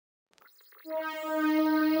No,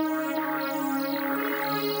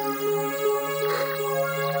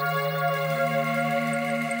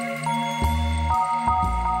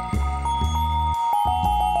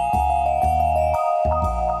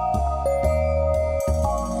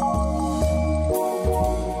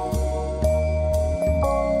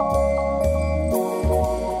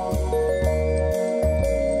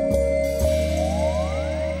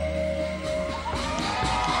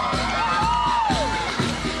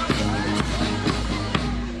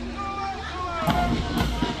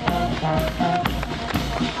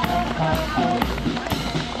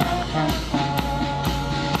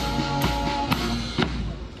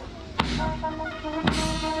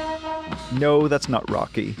 that's not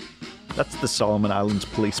Rocky. That's the Solomon Islands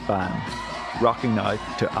Police Band, rocking out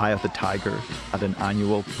to Eye of the Tiger at an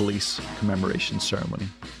annual police commemoration ceremony.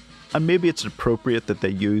 And maybe it's appropriate that they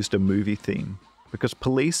used a movie theme, because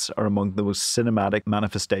police are among the most cinematic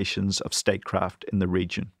manifestations of statecraft in the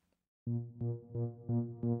region.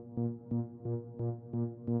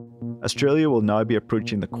 Australia will now be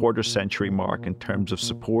approaching the quarter-century mark in terms of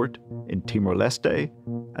support in Timor-Leste,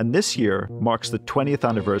 and this year marks the 20th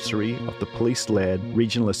anniversary of the police-led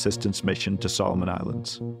regional assistance mission to Solomon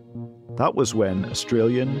Islands. That was when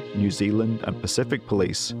Australian, New Zealand and Pacific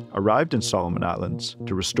police arrived in Solomon Islands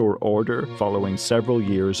to restore order following several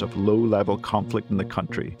years of low-level conflict in the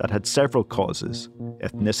country that had several causes: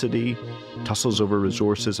 ethnicity, tussles over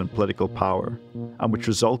resources and political power, and which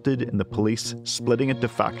resulted in the police splitting into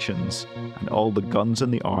factions and all the guns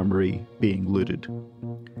in the armoury being looted.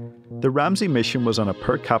 The Ramsey mission was on a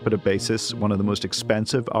per capita basis one of the most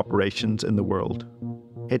expensive operations in the world.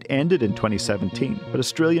 It ended in 2017, but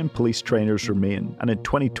Australian police trainers remain, and in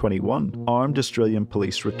 2021, armed Australian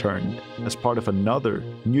police returned as part of another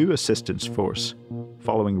new assistance force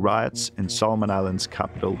following riots in Solomon Islands'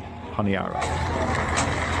 capital, Honiara.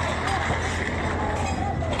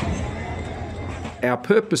 Our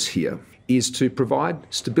purpose here is to provide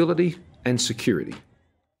stability and security.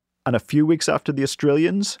 And a few weeks after the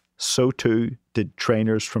Australians, so too did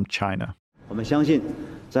trainers from China.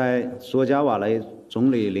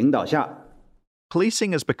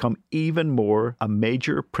 Policing has become even more a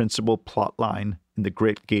major principal plot line in the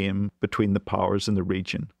great game between the powers in the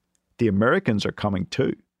region. The Americans are coming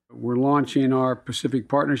too. We're launching our Pacific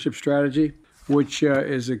Partnership Strategy, which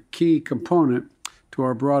is a key component to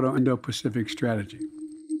our broader Indo-Pacific strategy.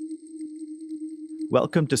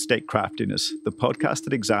 Welcome to Statecraftiness, the podcast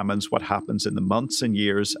that examines what happens in the months and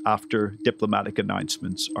years after diplomatic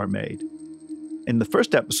announcements are made. In the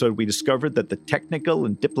first episode, we discovered that the technical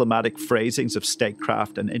and diplomatic phrasings of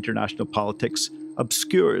statecraft and international politics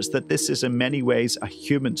obscures that this is in many ways a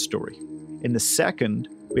human story. In the second,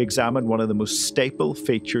 we examined one of the most staple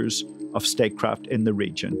features of statecraft in the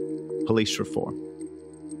region, police reform.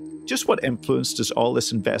 Just what influence does all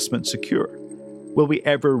this investment secure? Will we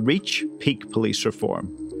ever reach peak police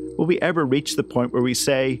reform? Will we ever reach the point where we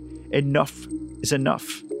say, enough is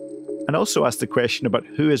enough? And also ask the question about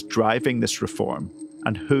who is driving this reform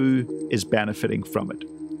and who is benefiting from it.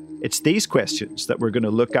 It's these questions that we're going to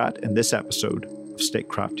look at in this episode of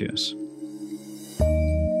Statecraftiness.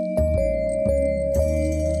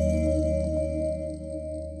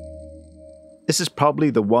 This is probably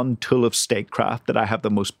the one tool of statecraft that I have the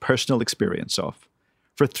most personal experience of.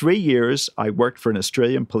 For 3 years, I worked for an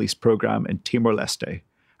Australian police program in Timor-Leste.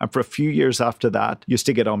 And for a few years after that, used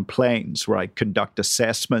to get on planes where I'd conduct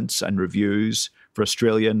assessments and reviews for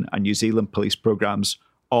Australian and New Zealand police programs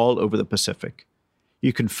all over the Pacific.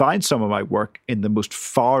 You can find some of my work in the most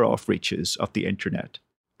far-off reaches of the internet.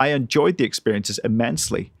 I enjoyed the experiences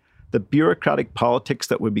immensely. The bureaucratic politics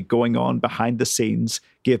that would be going on behind the scenes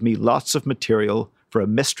gave me lots of material for a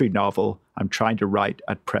mystery novel I'm trying to write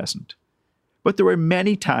at present. But there were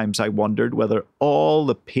many times I wondered whether all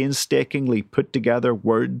the painstakingly put together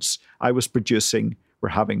words I was producing were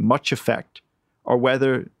having much effect, or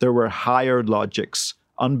whether there were higher logics,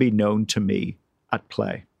 unbeknown to me, at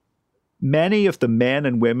play. Many of the men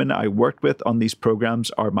and women I worked with on these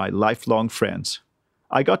programs are my lifelong friends.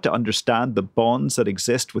 I got to understand the bonds that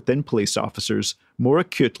exist within police officers more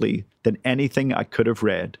acutely than anything I could have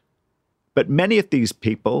read. But many of these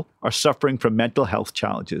people are suffering from mental health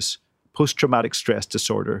challenges, post-traumatic stress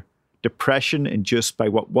disorder, depression induced by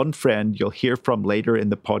what one friend you'll hear from later in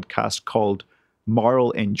the podcast called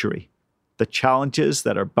moral injury, the challenges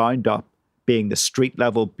that are bound up being the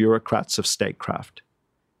street-level bureaucrats of statecraft,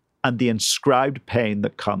 and the inscribed pain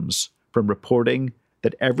that comes from reporting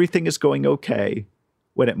that everything is going okay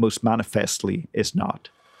when it most manifestly is not.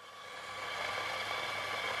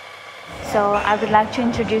 So I would like to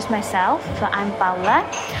introduce myself. So I'm Paula.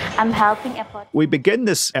 I'm helping a... We begin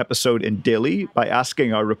this episode in Delhi by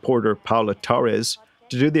asking our reporter Paula Torres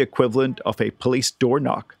to do the equivalent of a police door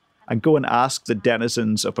knock and go and ask the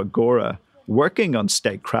denizens of Agora working on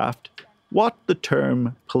statecraft what the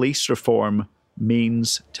term police reform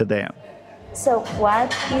means to them. So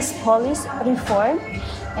what is police reform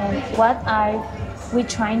and what are we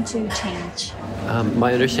trying to change?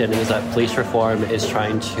 My understanding is that police reform is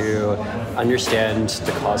trying to understand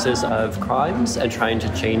the causes of crimes and trying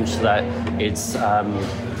to change so that it's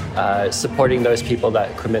supporting those people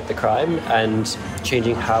that commit the crime and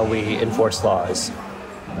changing how we enforce laws.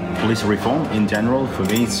 Police reform in general, for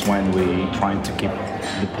me, is when we're trying to keep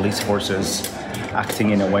the police forces acting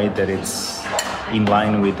in a way that it's in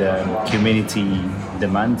line with community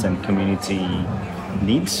demands and community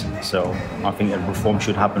needs. So I think that reform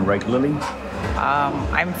should happen regularly.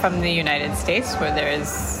 I'm from the United States, where there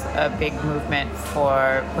is a big movement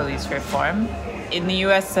for police reform. In the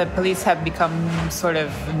US, the police have become sort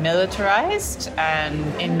of militarized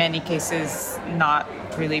and in many cases not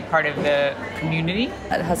really part of the community.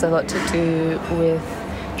 It has a lot to do with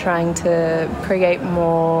trying to create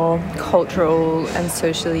more cultural and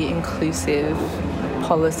socially inclusive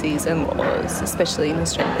policies and laws, especially in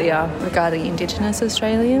Australia, regarding Indigenous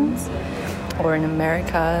Australians, or in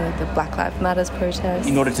America, the Black Lives Matter protests.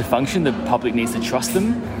 In order to function, the public needs to trust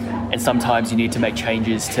them, and sometimes you need to make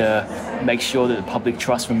changes to make sure that the public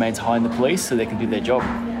trust remains high in the police so they can do their job.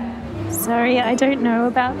 Sorry, I don't know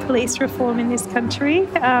about police reform in this country,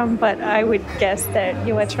 but I would guess that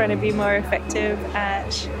you are trying to be more effective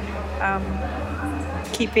at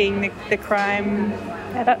keeping the crime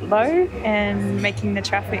at low and making the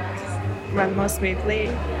traffic run more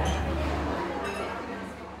smoothly.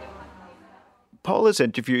 Paula's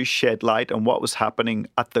interview shed light on what was happening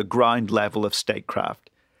at the ground level of statecraft.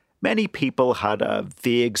 Many people had a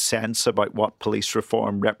vague sense about what police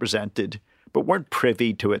reform represented, but weren't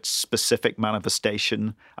privy to its specific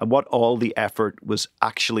manifestation and what all the effort was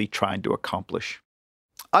actually trying to accomplish.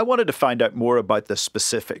 I wanted to find out more about the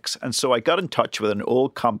specifics, and so I got in touch with an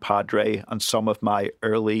old compadre on some of my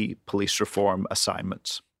early police reform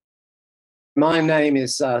assignments. My name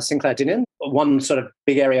is Statecraftiness. One sort of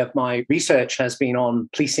big area of my research has been on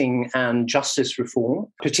policing and justice reform,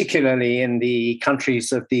 particularly in the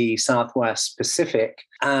countries of the Southwest Pacific.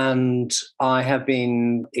 And I have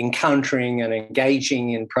been encountering and engaging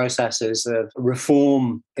in processes of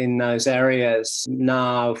reform in those areas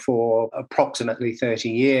now for approximately 30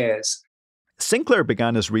 years. Sinclair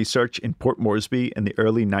began his research in Port Moresby in the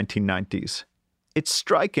early 1990s. It's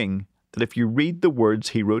striking that if you read the words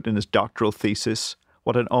he wrote in his doctoral thesis,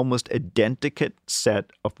 what an almost identical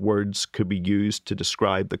set of words could be used to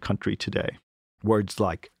describe the country today. Words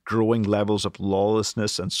like growing levels of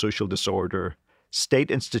lawlessness and social disorder,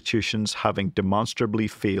 state institutions having demonstrably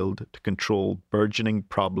failed to control burgeoning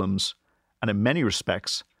problems, and in many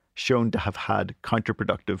respects shown to have had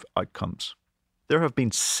counterproductive outcomes. There have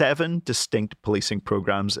been 7 distinct policing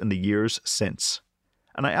programs in the years since.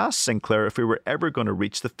 And I asked Sinclair if we were ever going to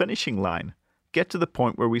reach the finishing line, get to the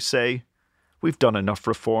point where we say, we've done enough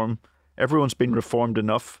reform, everyone's been reformed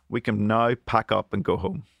enough, we can now pack up and go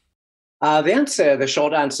home. The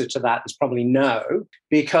short answer to that is probably no,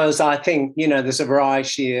 because I think, there's a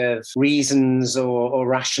variety of reasons or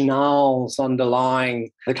rationales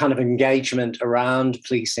underlying the kind of engagement around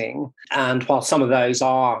policing. And while some of those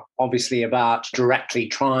are obviously about directly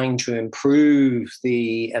trying to improve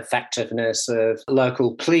the effectiveness of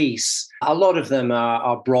local police, a lot of them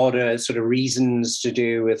are broader sort of reasons to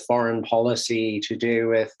do with foreign policy, to do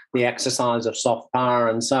with the exercise of soft power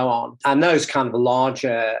and so on. And those kind of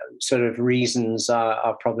larger sort of reasons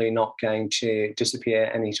are probably not going to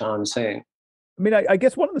disappear anytime soon. I mean, I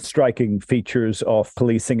guess one of the striking features of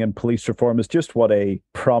policing and police reform is just what a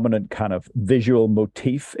prominent kind of visual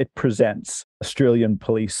motif it presents. Australian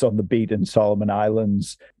police on the beat in Solomon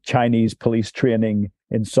Islands, Chinese police training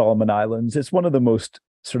in Solomon Islands. It's one of the most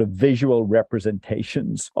sort of visual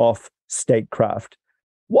representations of statecraft.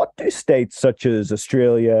 What do states such as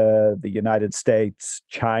Australia, the United States,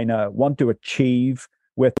 China want to achieve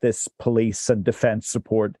with this police and defense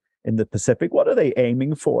support in the Pacific? What are they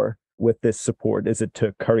aiming for with this support? Is it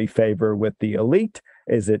to curry favor with the elite?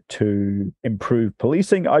 Is it to improve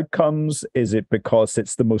policing outcomes? Is it because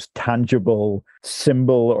it's the most tangible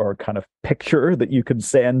symbol or kind of picture that you can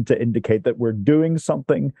send to indicate that we're doing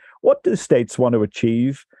something? What do states want to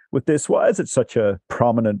achieve with this? Why is it such a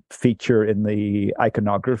prominent feature in the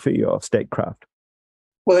iconography of statecraft?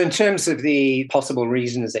 Well, in terms of the possible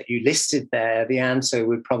reasons that you listed there, the answer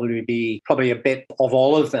would probably be a bit of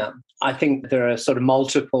all of them. I think there are sort of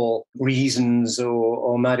multiple reasons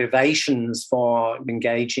or motivations for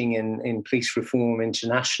engaging in police reform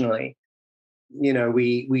internationally. You know,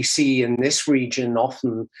 we see in this region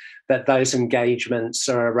often that those engagements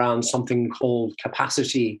are around something called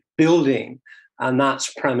capacity building. And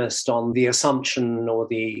that's premised on the assumption or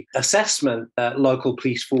the assessment that local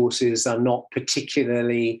police forces are not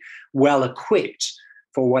particularly well equipped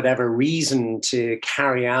for whatever reason to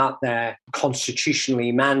carry out their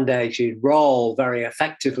constitutionally mandated role very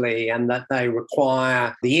effectively, and that they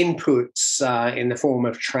require the inputs in the form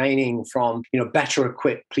of training from better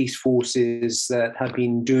equipped police forces that have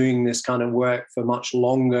been doing this kind of work for much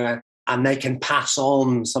longer. And they can pass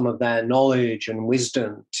on some of their knowledge and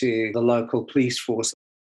wisdom to the local police force.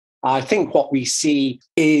 I think what we see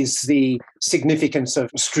is the significance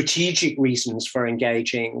of strategic reasons for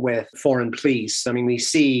engaging with foreign police. I mean, we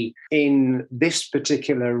see in this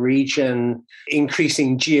particular region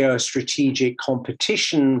increasing geostrategic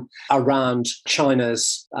competition around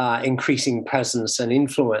China's increasing presence and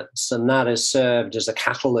influence. And that has served as a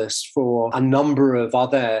catalyst for a number of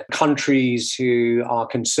other countries who are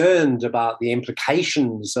concerned about the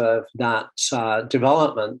implications of that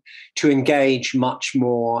development to engage much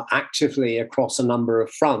more actively across a number of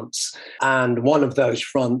fronts. And one of those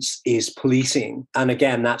fronts is policing. And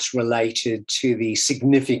again, that's related to the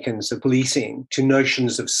significance of policing to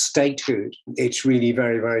notions of statehood. It's really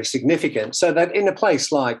very, very significant. So that in a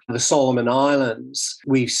place like the Solomon Islands,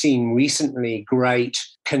 we've seen recently great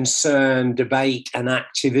concern, debate, and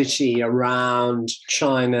activity around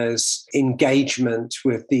China's engagement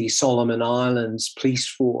with the Solomon Islands police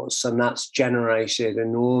force. And that's generated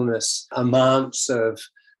enormous amounts of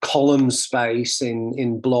column space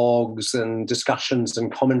in blogs and discussions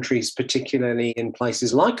and commentaries, particularly in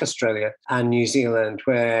places like Australia and New Zealand,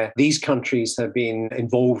 where these countries have been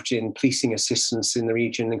involved in policing assistance in the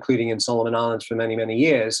region, including in Solomon Islands for many, many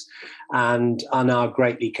years, and are now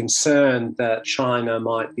greatly concerned that China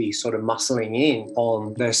might be sort of muscling in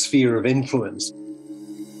on their sphere of influence.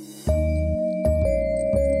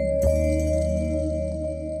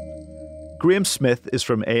 Graham Smith is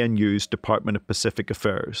from ANU's Department of Pacific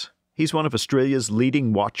Affairs. He's one of Australia's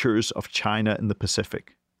leading watchers of China in the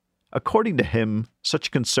Pacific. According to him, such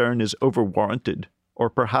concern is overwarranted or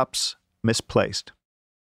perhaps misplaced.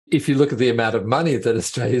 If you look at the amount of money that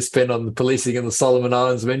Australia spent on the policing in the Solomon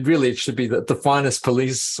Islands, I mean, really it should be the finest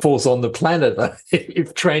police force on the planet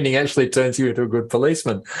if training actually turns you into a good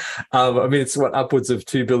policeman. I mean, it's upwards of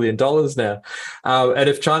 $2 billion now. And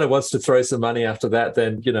if China wants to throw some money after that,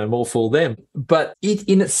 then, more fool them. But it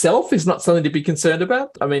in itself is not something to be concerned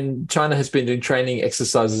about. I mean, China has been doing training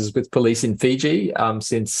exercises with police in Fiji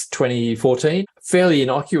since 2014. Fairly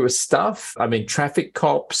innocuous stuff. I mean, traffic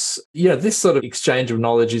cops, this sort of exchange of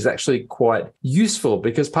knowledge is actually quite useful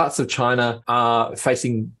because parts of China are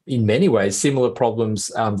facing, in many ways, similar problems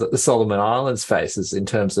that the Solomon Islands faces in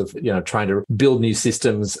terms of, trying to build new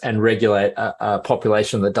systems and regulate a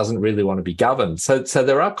population that doesn't really want to be governed. So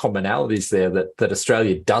there are commonalities there that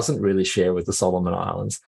Australia doesn't really share with the Solomon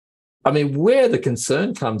Islands. I mean, where the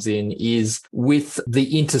concern comes in is with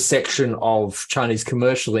the intersection of Chinese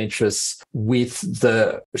commercial interests with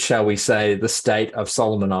the, shall we say, the state of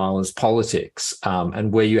Solomon Islands politics,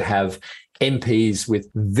 and where you have MPs with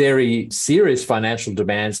very serious financial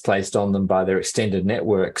demands placed on them by their extended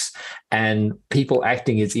networks and people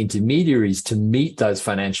acting as intermediaries to meet those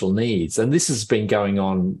financial needs. And this has been going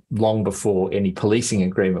on long before any policing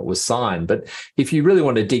agreement was signed. But if you really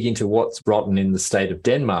want to dig into what's rotten in the state of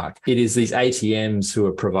Denmark, it is these ATMs who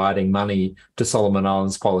are providing money to Solomon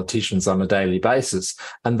Islands politicians on a daily basis,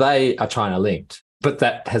 and they are China linked. But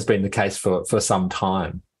that has been the case for some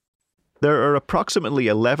time. There are approximately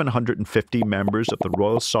 1,150 members of the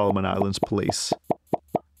Royal Solomon Islands Police,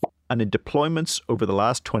 and in deployments over the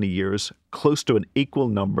last 20 years, close to an equal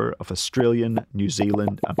number of Australian, New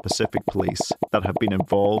Zealand and Pacific police that have been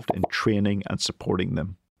involved in training and supporting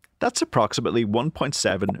them. That's approximately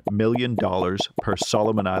 $1.7 million per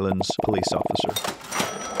Solomon Islands police officer.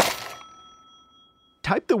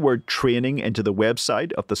 Type the word training into the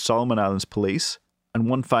website of the Solomon Islands Police, and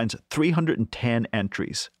one finds 310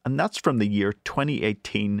 entries, and that's from the year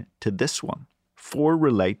 2018 to this one. 4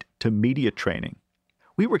 relate to media training.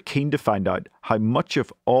 We were keen to find out how much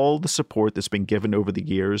of all the support that's been given over the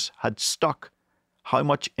years had stuck, how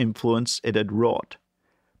much influence it had wrought.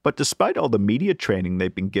 But despite all the media training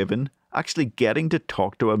they've been given, actually getting to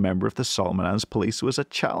talk to a member of the Solomon Islands Police was a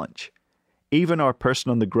challenge. Even our person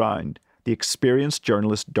on the ground, the experienced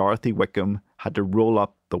journalist Dorothy Wickham, had to roll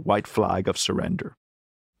up the white flag of surrender.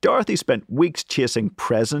 Dorothy spent weeks chasing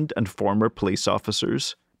present and former police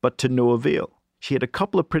officers, but to no avail. She had a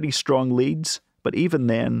couple of pretty strong leads, but even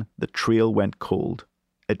then, the trail went cold.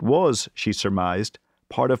 It was, she surmised,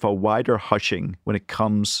 part of a wider hushing when it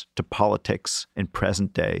comes to politics in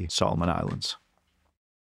present-day Solomon Islands.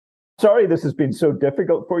 Sorry this has been so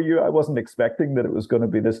difficult for you. I wasn't expecting that it was going to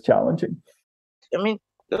be this challenging. I mean,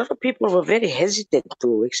 a lot of people were very hesitant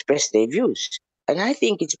to express their views. And I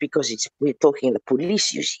think it's because we're talking the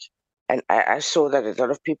police, you see. And I saw that a lot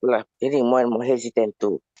of people are getting more and more hesitant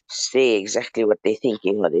to say exactly what they're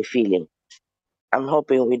thinking or they're feeling. I'm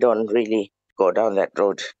hoping we don't really go down that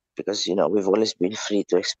road because, we've always been free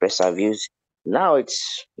to express our views. Now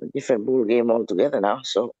it's a different ball game altogether now.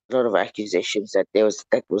 So a lot of accusations that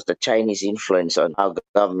that was the Chinese influence on how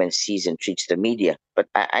government sees and treats the media. But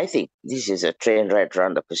I think this is a train right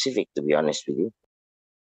around the Pacific, to be honest with you.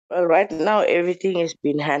 Well, right now everything is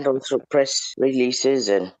being handled through press releases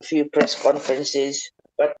and a few press conferences.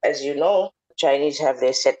 But as you know, Chinese have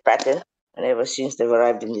their set pattern. And ever since they've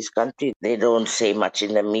arrived in this country, they don't say much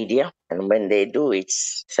in the media. And when they do,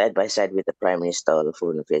 it's side by side with the Prime Minister or the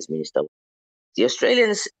Foreign Affairs Minister. The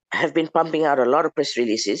Australians have been pumping out a lot of press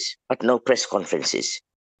releases, but no press conferences.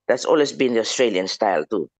 That's always been the Australian style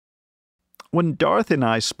too. When Dorothy and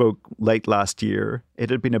I spoke late last year, it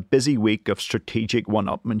had been a busy week of strategic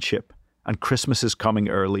one-upmanship, and Christmas is coming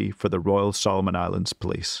early for the Royal Solomon Islands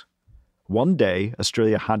Police. One day,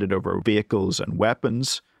 Australia handed over vehicles and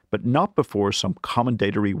weapons, but not before some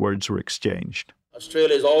commendatory words were exchanged.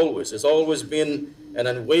 Australia has always been an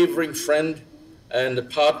unwavering friend and a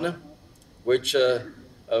partner which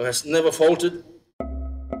has never faltered.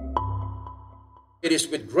 It is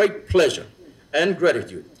with great pleasure and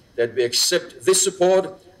gratitude that we accept this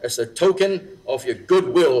support as a token of your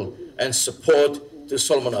goodwill and support to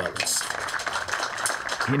Solomon Islands.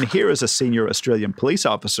 And here is a senior Australian police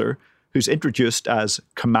officer who's introduced as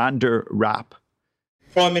Commander Rapp.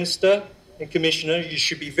 Prime Minister and Commissioner, you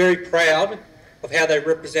should be very proud of how they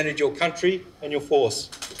represented your country and your force.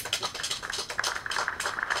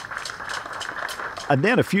 And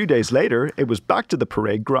then a few days later, it was back to the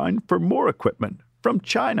parade ground for more equipment from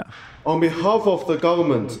China. On behalf of the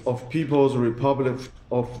government of People's Republic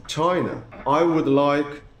of China, I would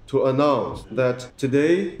like to announce that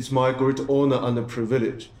today is my great honor and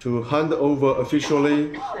privilege to hand over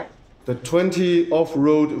officially the 20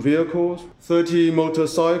 off-road vehicles, 30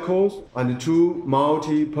 motorcycles, and 2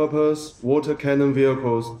 multi-purpose water cannon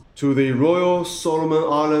vehicles to the Royal Solomon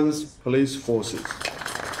Islands Police Forces.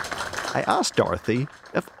 I asked Dorothy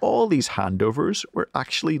if all these handovers were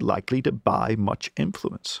actually likely to buy much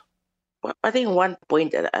influence. Well, I think one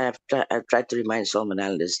point that I've tried to remind Solomon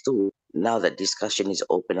Islanders too, now that discussion is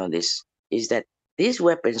open on this, is that these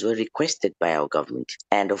weapons were requested by our government.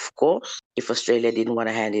 And of course, if Australia didn't want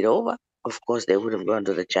to hand it over, of course, they would have gone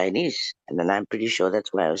to the Chinese. And then I'm pretty sure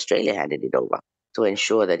that's why Australia handed it over, to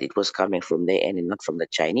ensure that it was coming from their end and not from the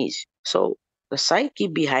Chinese. So the psyche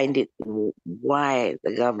behind it, why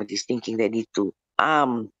the government is thinking they need to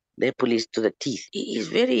arm their police to the teeth, is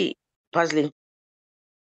very puzzling.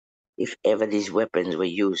 If ever these weapons were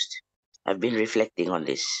used, I've been reflecting on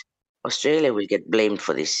this. Australia will get blamed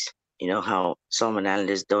for this. You know how Solomon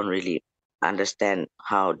Islanders don't really understand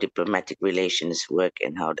how diplomatic relations work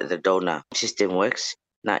and how the donor system works.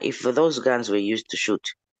 Now, if those guns were used to shoot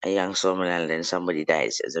a young Solomon Islander and somebody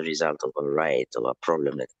dies as a result of a riot or a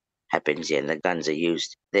problem that happens here and the guns are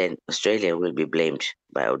used, then Australia will be blamed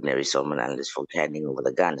by ordinary Solomon Islanders for handing over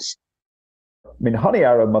the guns. I mean,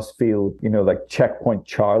 Honiara must feel, like Checkpoint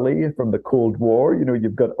Charlie from the Cold War.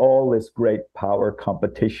 You've got all this great power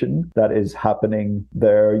competition that is happening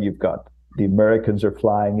there. You've got the Americans are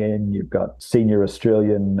flying in. You've got senior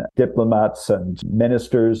Australian diplomats and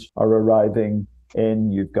ministers are arriving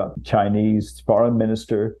in. You've got Chinese foreign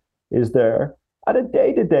minister is there. At a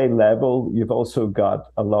day-to-day level, you've also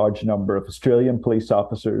got a large number of Australian police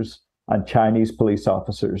officers and Chinese police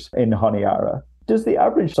officers in Honiara. Does the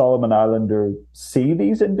average Solomon Islander see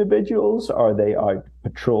these individuals? Are they out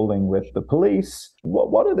patrolling with the police?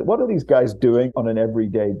 What are these guys doing on an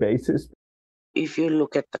everyday basis? If you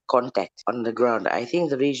look at the contact on the ground, I think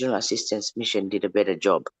the Regional Assistance Mission did a better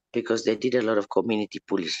job because they did a lot of community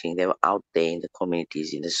policing. They were out there in the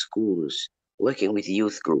communities, in the schools, working with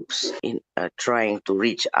youth groups, in trying to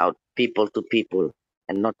reach out people to people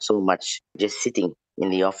and not so much just sitting in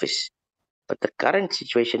the office. But the current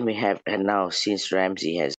situation we have, and now since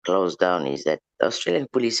Ramsey has closed down, is that the Australian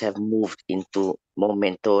police have moved into more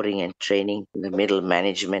mentoring and training in the middle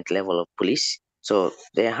management level of police. So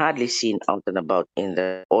they're hardly seen out and about in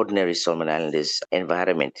the ordinary Solomon Islanders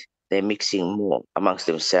environment. They're mixing more amongst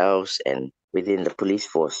themselves and within the police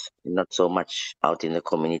force, not so much out in the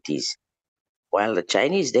communities. While the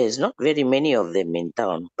Chinese, there's not very many of them in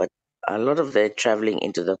town, but a lot of their traveling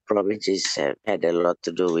into the provinces have had a lot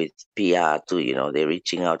to do with PR too. They're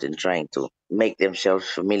reaching out and trying to make themselves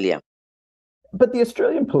familiar. But the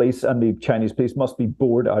Australian police and the Chinese police must be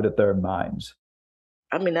bored out of their minds.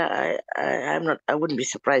 I mean, I wouldn't be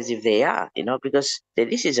surprised if they are, because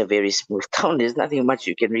this is a very small town. There's nothing much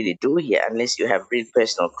you can really do here unless you have real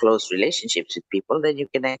personal, close relationships with people. Then you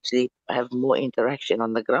can actually have more interaction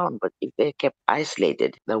on the ground. But if they're kept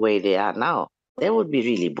isolated the way they are now, they would be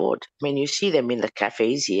really bored. I mean, you see them in the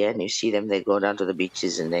cafes here, and you see them, they go down to the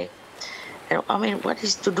beaches and what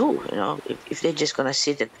is to do, if they're just going to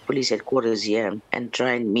sit at the police headquarters here and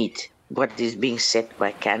try and meet what is being set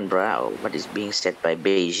by Canberra, or what is being set by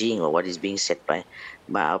Beijing, or what is being set by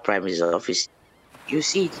our Prime Minister's office. You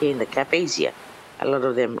see it here in the cafes here. A lot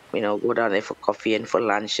of them, go down there for coffee and for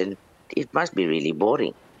lunch, and it must be really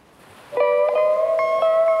boring.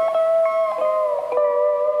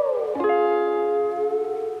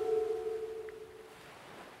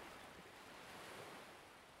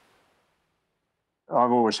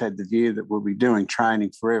 I've always had the view that we'll be doing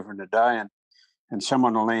training forever and a day, and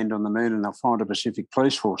someone will land on the moon and they'll find a Pacific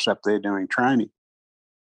Police Force up there doing training.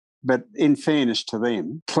 But in fairness to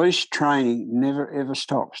them, police training never ever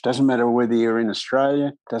stops. Doesn't matter whether you're in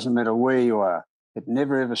Australia, doesn't matter where you are. It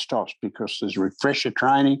never ever stops because there's refresher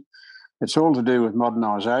training. It's all to do with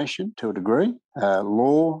modernisation to a degree,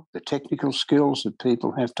 law, the technical skills that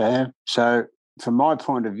people have to have. So from my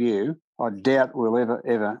point of view, I doubt we'll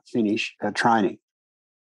ever finish training.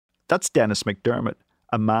 That's Dennis McDermott,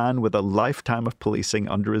 a man with a lifetime of policing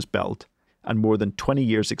under his belt and more than 20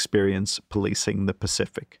 years' experience policing the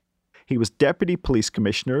Pacific. He was Deputy Police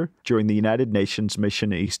Commissioner during the United Nations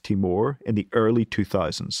mission in East Timor in the early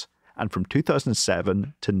 2000s, and from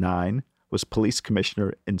 2007 to 2009 was Police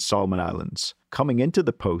Commissioner in Solomon Islands, coming into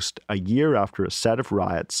the post a year after a set of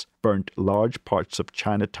riots burnt large parts of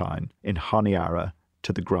Chinatown in Honiara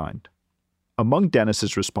to the ground. Among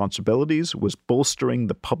Dennis's responsibilities was bolstering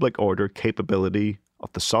the public order capability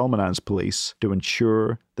of the Solomon Islands Police to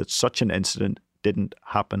ensure that such an incident didn't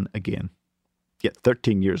happen again. Yet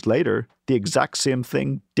 13 years later, the exact same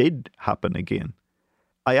thing did happen again.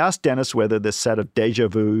 I asked Dennis whether this set of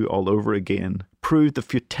déjà vu all over again proved the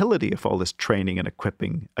futility of all this training and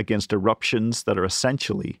equipping against eruptions that are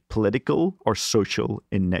essentially political or social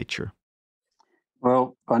in nature.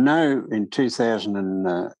 Well, I know in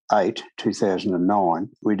 2008, 2009,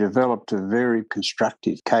 we developed a very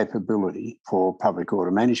constructive capability for public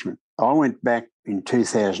order management. I went back in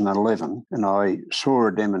 2011 and I saw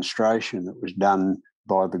a demonstration that was done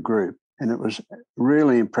by the group, and it was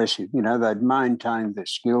really impressive. They'd maintained their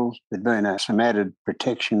skills. There'd been some added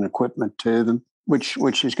protection equipment to them, which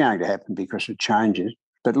is going to happen because it changes.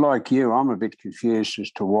 But like you, I'm a bit confused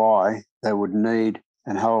as to why they would need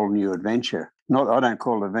a whole new adventure. I don't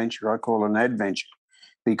call it a venture, I call it an adventure.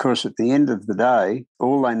 Because at the end of the day,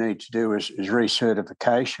 all they need to do is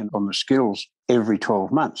recertification on the skills every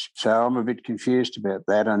 12 months. So I'm a bit confused about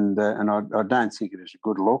that, and I don't think it is a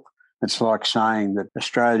good look. It's like saying that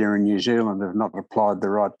Australia and New Zealand have not applied the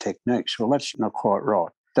right techniques. Well, that's not quite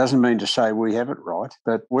right. Doesn't mean to say we have it right,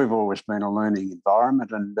 but we've always been a learning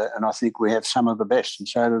environment, and I think we have some of the best, and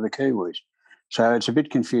so do the Kiwis. So it's a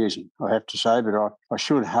bit confusing, I have to say, but I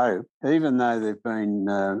should hope, even though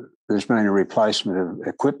there's been a replacement of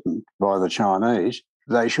equipment by the Chinese,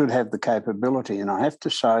 they should have the capability. And I have to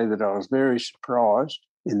say that I was very surprised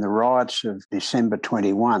in the riots of December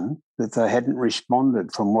 21 that they hadn't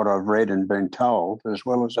responded, from what I've read and been told, as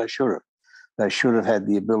well as they should have. They should have had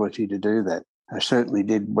the ability to do that. They certainly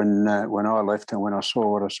did when I left and when I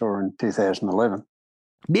saw what I saw in 2011.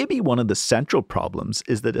 Maybe one of the central problems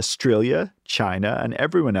is that Australia, China, and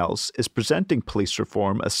everyone else is presenting police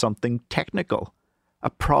reform as something technical,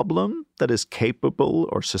 a problem that is capable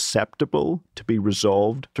or susceptible to be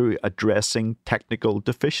resolved through addressing technical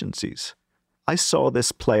deficiencies. I saw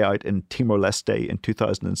this play out in Timor-Leste in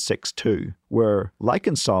 2006 too, where, like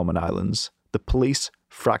in Solomon Islands, the police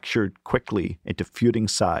fractured quickly into feuding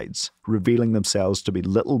sides, revealing themselves to be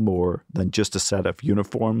little more than just a set of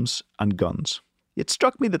uniforms and guns. It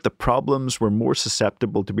struck me that the problems were more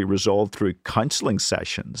susceptible to be resolved through counselling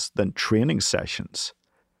sessions than training sessions.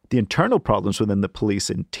 The internal problems within the police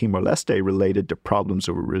in Timor-Leste related to problems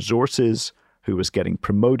over resources, who was getting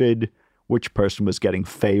promoted, which person was getting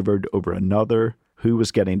favoured over another, who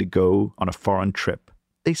was getting to go on a foreign trip.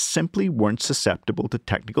 They simply weren't susceptible to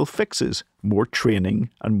technical fixes, more training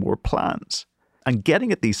and more plans. And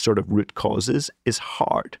getting at these sort of root causes is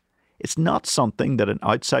hard. It's not something that an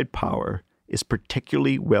outside power is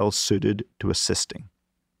particularly well suited to assisting.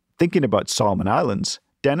 Thinking about Solomon Islands,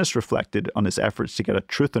 Dennis reflected on his efforts to get a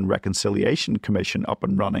Truth and Reconciliation Commission up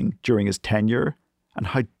and running during his tenure and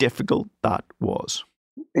how difficult that was.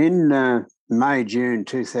 In May, June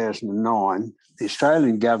 2009, the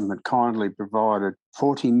Australian government kindly provided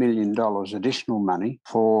 $40 million additional money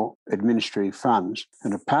for administrative funds.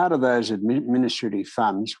 And a part of those administrative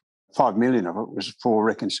funds, 5 million of it, was for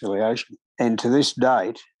reconciliation. And to this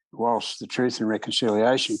date, whilst the Truth and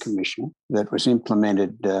Reconciliation Commission that was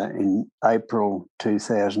implemented in April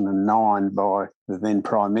 2009 by the then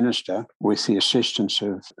Prime Minister with the assistance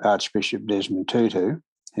of Archbishop Desmond Tutu,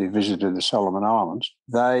 who visited the Solomon Islands,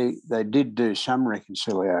 they did do some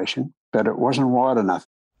reconciliation, but it wasn't wide enough.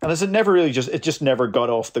 And is it never really it just never got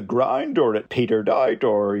off the ground, or it petered out,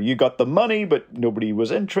 or you got the money but nobody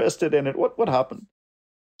was interested in it? What happened?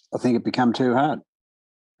 I think it became too hard.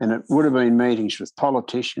 And it would have been meetings with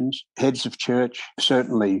politicians, heads of church,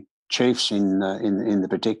 certainly chiefs in the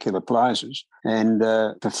particular places. And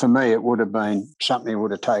for me, it would have been something that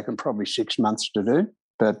would have taken probably 6 months to do,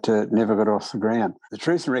 but never got off the ground. The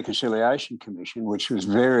Truth and Reconciliation Commission, which was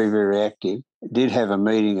very, very active, did have a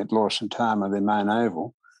meeting at Lawson Tama, their main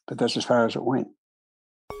oval, but that's as far as it went.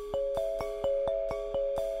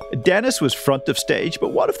 Dennis was front of stage,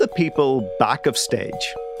 but what of the people back of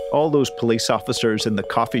stage? All those police officers in the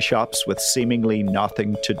coffee shops with seemingly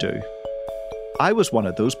nothing to do. I was one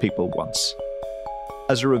of those people once.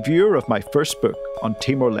 As a reviewer of my first book on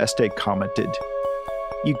Timor-Leste commented,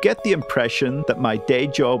 "You get the impression that my day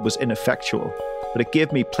job was ineffectual, but it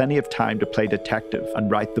gave me plenty of time to play detective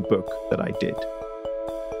and write the book that I did."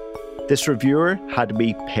 This reviewer had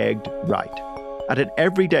me pegged right. At an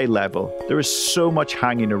everyday level, there is so much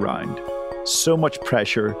hanging around, so much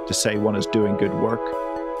pressure to say one is doing good work,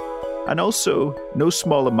 and also no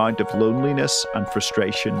small amount of loneliness and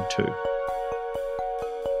frustration too.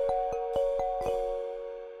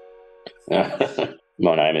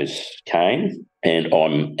 My name is Kane, and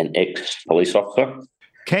I'm an ex-police officer.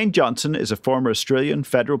 Kane Johnson is a former Australian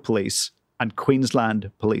Federal Police and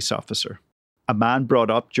Queensland police officer, a man brought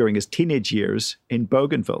up during his teenage years in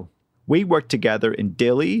Bougainville. We worked together in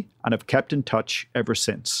Dili and have kept in touch ever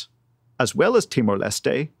since. As well as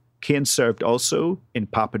Timor-Leste, Kane served also in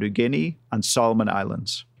Papua New Guinea and Solomon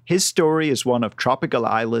Islands. His story is one of tropical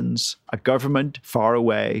islands, a government far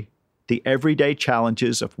away, the everyday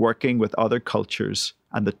challenges of working with other cultures,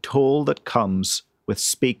 and the toll that comes with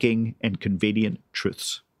speaking inconvenient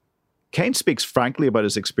truths. Kane speaks frankly about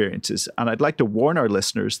his experiences, and I'd like to warn our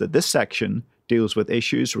listeners that this section deals with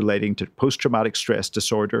issues relating to post-traumatic stress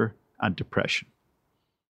disorder and depression.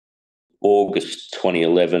 August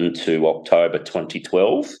 2011 to October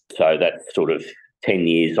 2012. So that's sort of 10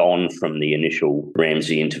 years on from the initial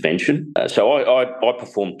Ramsey intervention. So I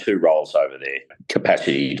performed 2 roles over there: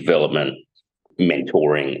 capacity development,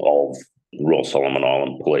 mentoring of Royal Solomon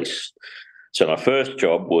Island Police. So my first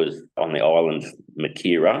job was on the island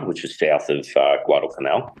Makira, which is south of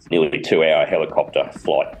Guadalcanal, nearly 2-hour helicopter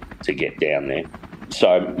flight to get down there.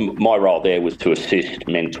 So my role there was to assist,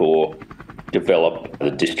 mentor, develop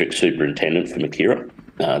the district superintendent for Makira,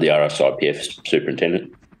 the RSIPF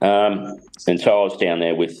superintendent. And so I was down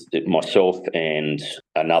there with myself and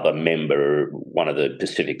another member, one of the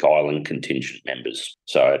Pacific Island contingent members.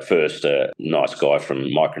 So at first, a nice guy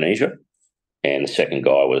from Micronesia, and the second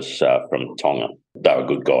guy was from Tonga. They were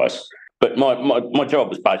good guys. But my job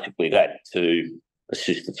was basically that, to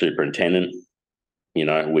assist the superintendent,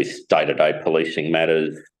 with day-to-day policing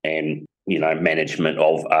matters and, management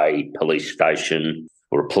of a police station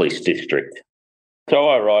or a police district. So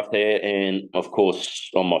I arrived there and, of course,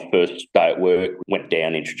 on my first day at work, went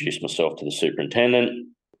down, introduced myself to the superintendent,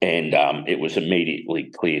 and it was immediately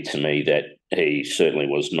clear to me that he certainly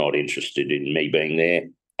was not interested in me being there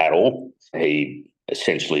at all. He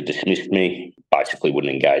essentially dismissed me, basically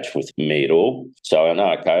wouldn't engage with me at all. So I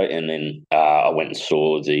know, okay. And then I went and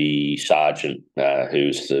saw the sergeant,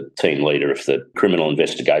 who's the team leader of the criminal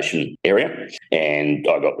investigation area, and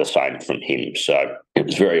I got the same from him. So it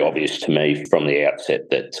was very obvious to me from the outset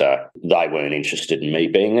that they weren't interested in me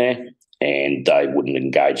being there, and they wouldn't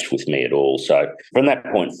engage with me at all. So from that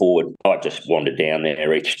point forward, I just wandered down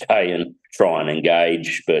there each day and try and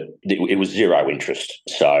engage, but it was zero interest.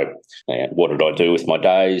 So what did I do with my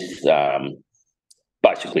days?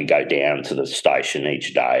 Basically go down to the station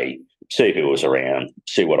each day, see who was around,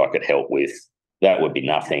 see what I could help with. That would be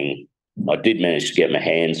nothing. I did manage to get my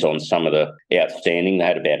hands on some of the outstanding. They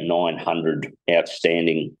had about 900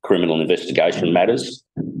 outstanding criminal investigation matters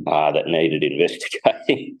that needed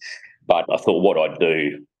investigating. But I thought what I'd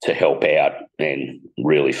do to help out and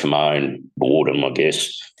really for my own boredom, I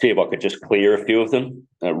guess, see if I could just clear a few of them,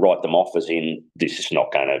 write them off as in this is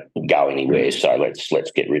not going to go anywhere, so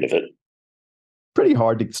let's get rid of it. Pretty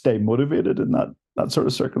hard to stay motivated in that sort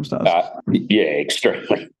of circumstance. Yeah,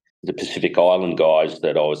 extremely. The Pacific Island guys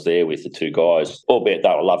that I was there with, the two guys, albeit they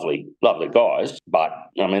were lovely guys, but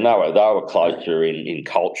I mean they were closer in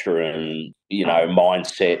culture and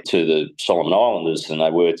mindset to the Solomon Islanders than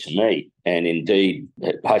they were to me. And indeed,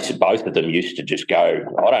 both of them used to just go.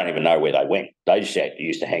 I don't even know where they went. They just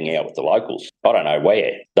used to hang out with the locals. I don't know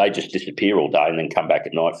where. They just disappear all day and then come back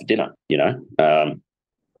at night for dinner. I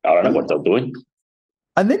don't know what they're doing.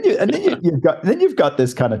 And then you've got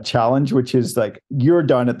this kind of challenge, which is like you're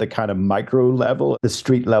down at the kind of micro level, the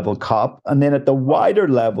street level cop, and then at the wider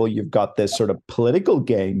level, you've got this sort of political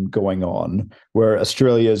game going on where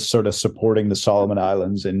Australia is sort of supporting the Solomon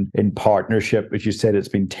Islands in partnership. As you said, it's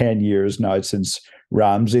been 10 years now since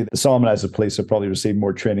Ramsey. The Solomon Islands police have probably received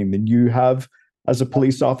more training than you have as a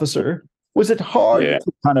police officer. Was it hard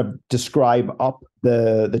to kind of describe up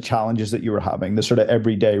the challenges that you were having, the sort of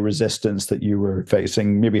everyday resistance that you were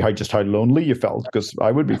facing, maybe how lonely you felt? Because I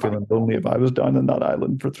would be feeling lonely if I was down on that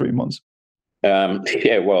island for 3 months. I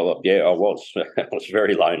was. I was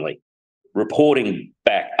very lonely. Reporting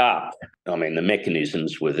back up, I mean, the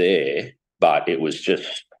mechanisms were there, but it was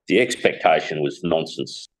just, the expectation was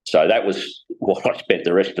nonsense. So that was what I spent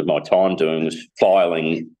the rest of my time doing, was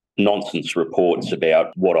filing nonsense reports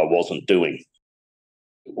about what I wasn't doing.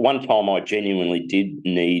 One time I genuinely did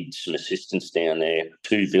need some assistance down there.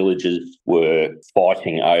 2 villages were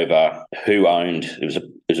fighting over who owned, it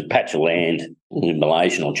was a patch of land, a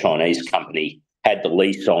Malaysian or Chinese company had the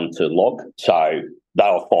lease on to log. So they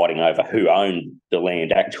were fighting over who owned the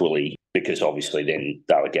land actually, because obviously then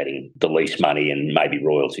they were getting the lease money and maybe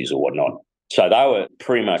royalties or whatnot. So they were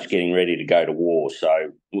pretty much getting ready to go to war.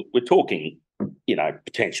 So we're talking,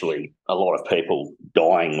 potentially a lot of people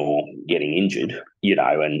dying or getting injured,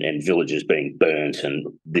 and villages being burnt and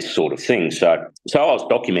this sort of thing. So I was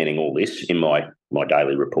documenting all this in my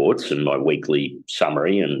daily reports and my weekly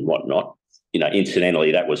summary and whatnot.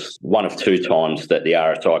 Incidentally, that was one of 2 times that the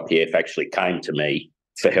RSIPF actually came to me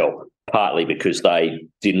for help, partly because they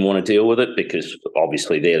didn't want to deal with it because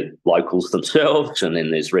obviously they're locals themselves and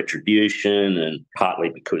then there's retribution, and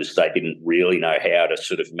partly because they didn't really know how to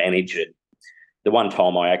sort of manage it. The one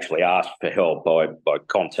time I actually asked for help, I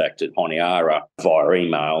contacted Honiara via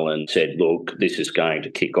email and said, look, this is going to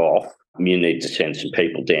kick off. You need to send some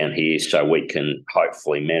people down here so we can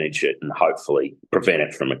hopefully manage it and hopefully prevent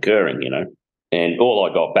it from occurring, And all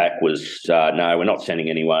I got back was, no, we're not sending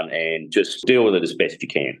anyone and just deal with it as best you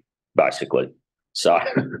can, basically. So,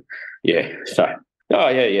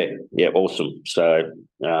 awesome. So,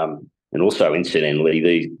 and also,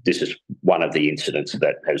 incidentally, this is one of the incidents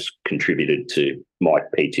that has contributed to my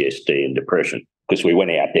PTSD and depression, because we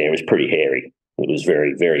went out there, it was pretty hairy. It was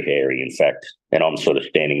very, very hairy, in fact. And I'm sort of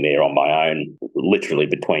standing there on my own, literally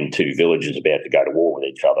between 2 villages about to go to war with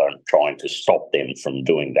each other and trying to stop them from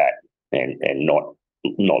doing that and not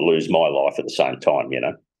lose my life at the same time,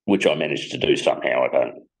 which I managed to do somehow. I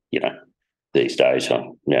don't, these days,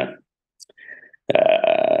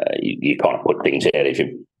 you kind of put things out of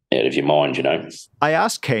your mind, I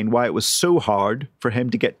asked Kane why it was so hard for him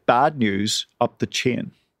to get bad news up the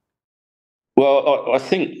chain. Well, I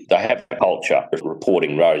think they have a culture of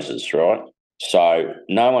reporting roses, right? So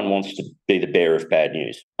no one wants to be the bearer of bad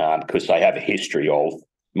news because they have a history of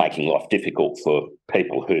making life difficult for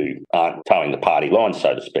people who aren't towing the party line,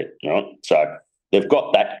 so to speak, right? So they've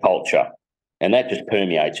got that culture and that just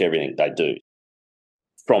permeates everything they do.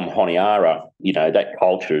 From Honiara, that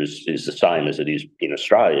culture is the same as it is in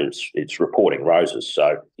Australia. It's reporting roses.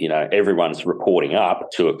 So, everyone's reporting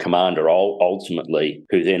up to a commander ultimately,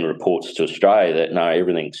 who then reports to Australia that, no,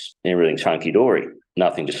 everything's hunky-dory,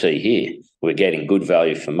 nothing to see here. We're getting good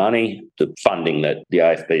value for money, the funding that the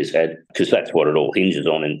AFB's had, because that's what it all hinges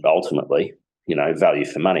on, and ultimately, value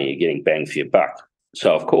for money, you're getting bang for your buck.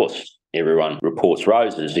 So, of course, everyone reports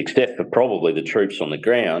roses, except for probably the troops on the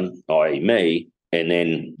ground, i.e. me. And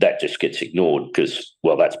then that just gets ignored because,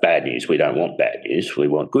 well, that's bad news. We don't want bad news. We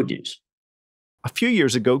want good news. A few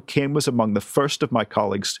years ago, Kane was among the first of my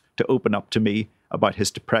colleagues to open up to me about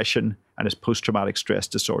his depression and his post-traumatic stress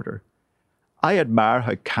disorder. I admire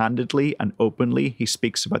how candidly and openly he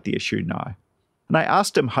speaks about the issue now. And I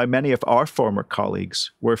asked him how many of our former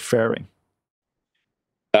colleagues were faring.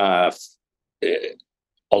 A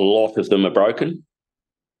lot of them are broken.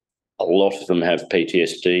 A lot of them have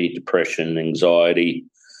PTSD, depression, anxiety,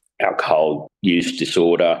 alcohol use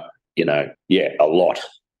disorder, a lot.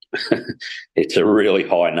 It's a really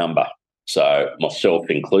high number. So myself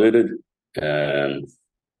included.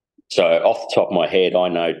 So off the top of my head, I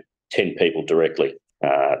know 10 people directly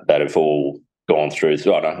that have all gone through, I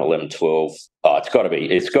don't know, 11, 12. It's got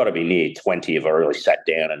to be near 20 if I really sat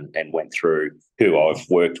down and went through who I've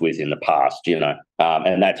worked with in the past,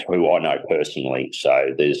 and that's who I know personally.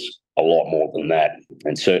 So there's a lot more than that.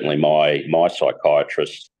 And certainly my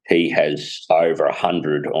psychiatrist, he has over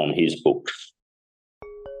 100 on his books.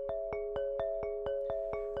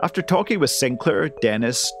 After talking with Sinclair,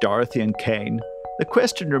 Dennis, Dorothy and Kane, the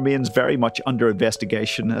question remains very much under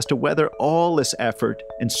investigation as to whether all this effort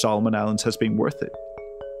in Solomon Islands has been worth it.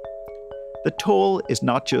 The toll is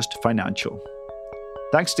not just financial.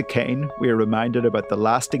 Thanks to Kane, we are reminded about the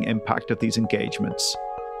lasting impact of these engagements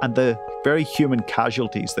and the very human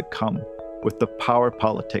casualties that come with the power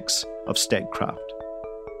politics of statecraft.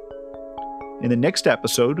 In the next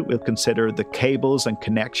episode, we'll consider the cables and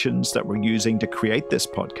connections that we're using to create this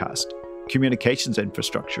podcast, communications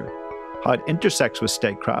infrastructure, how it intersects with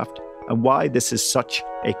statecraft, and why this is such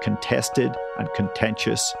a contested and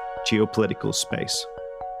contentious geopolitical space.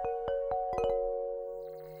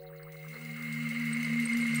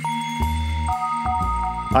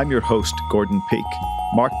 I'm your host, Gordon Peake.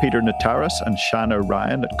 Mark Peter Nataras and Shanna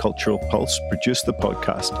Ryan at Cultural Pulse produce the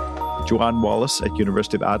podcast. Joanne Wallace at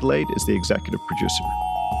University of Adelaide is the executive producer.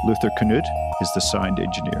 Luther Knut is the sound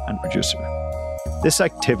engineer and producer. This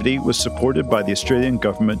activity was supported by the Australian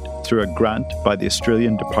Government through a grant by the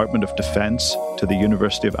Australian Department of Defence to the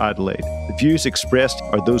University of Adelaide. The views expressed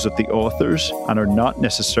are those of the authors and are not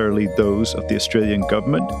necessarily those of the Australian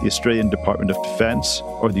Government, the Australian Department of Defence,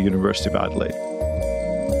 or the University of Adelaide.